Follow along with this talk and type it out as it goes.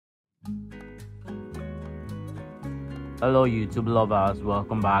Hello YouTube lovers,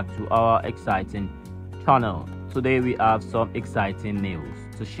 welcome back to our exciting channel. Today we have some exciting news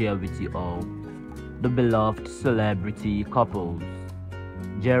to share with you all. The beloved celebrity couples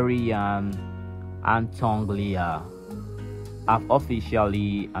Jerry and tong Liya have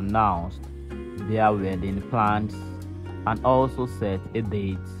officially announced their wedding plans and also set a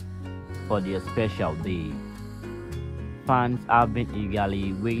date for their special day. Fans have been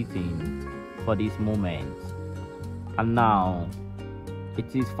eagerly waiting for this moment, and now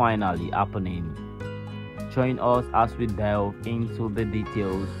it is finally happening. Join us as we delve into the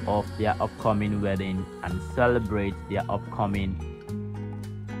details of their upcoming wedding and celebrate their upcoming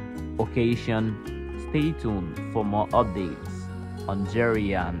occasion. Stay tuned for more updates on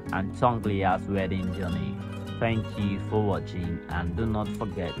Jerian and Tonglia's wedding journey. Thank you for watching, and do not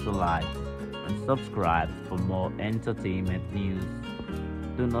forget to like and subscribe for more entertainment news.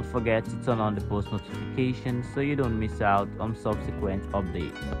 Do not forget to turn on the post notifications so you don't miss out on subsequent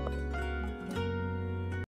updates.